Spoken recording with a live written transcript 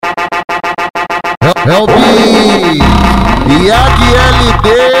É o Bi, Yago LD,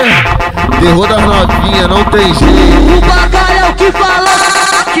 terror das novinhas, não tem jeito. O bacalhau que falou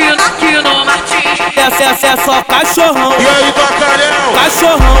aqui no Martins. Essa é só cachorrão. E aí, bacalhau?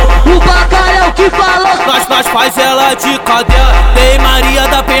 Cachorrão. O bacalhau que falou. Nós faz ela de cadela. Lei Maria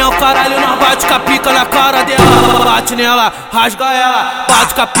da Penha, o caralho, nós bate com a pica na cara dela. Bate nela, rasga ela.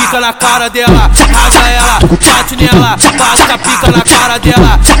 Bate com a pica na cara dela. Rasga ela, bate nela. Bate com a pica na cara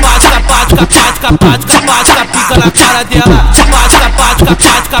dela. Bate com a pica na cara dela. Bate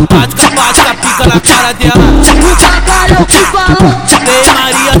com a pica na cara dela. O bacalhau que falou. Lei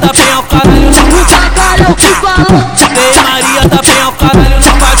Maria da Penha, o caralho. O bacalhau que falou. Lei Maria da Penha, o caralho,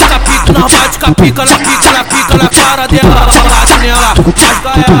 nós bate com a pica na cara dela. Bate nela,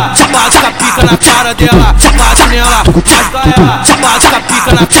 rasga ela, bate com a pica na cara dela. Bate nela, rasga ela, bate com a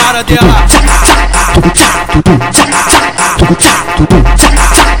pica na cara dela.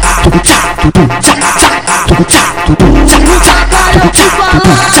 O bacalhau que falou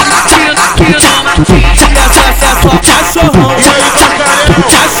aqui no Martins. Essa é só cachorrão. E aí, bacalhau?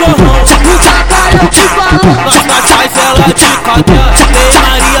 Cachorrão. O bacalhau que falou. Nós faz ela de cadela. Lei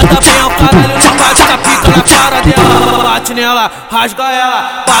Maria da Penha, o caralho, nós bate com a pica na cara dela. Bate nela, rasga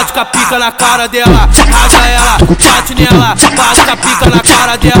ela, bate com a pica na cara dela. Rasga ela, bate nela, bate com a pica na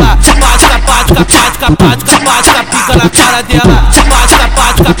cara dela. Bate com a pica na cara dela. Bate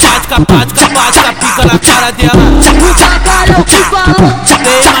com a pica na cara dela. O bacalhau que falou.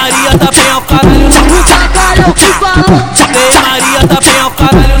 Lei Maria da Penha, o caralho, O bacalhau que falou. Lei Maria da Penha, o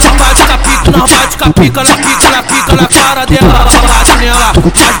caralho, nós bate com a pica na cara dela. Bate nela,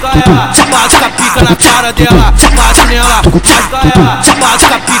 rasga ela, bate com a pica na cara dela. Bate nela, rasga ela, bate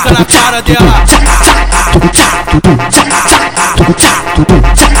com a pica na cara dela.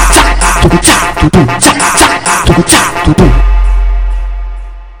 Thank you.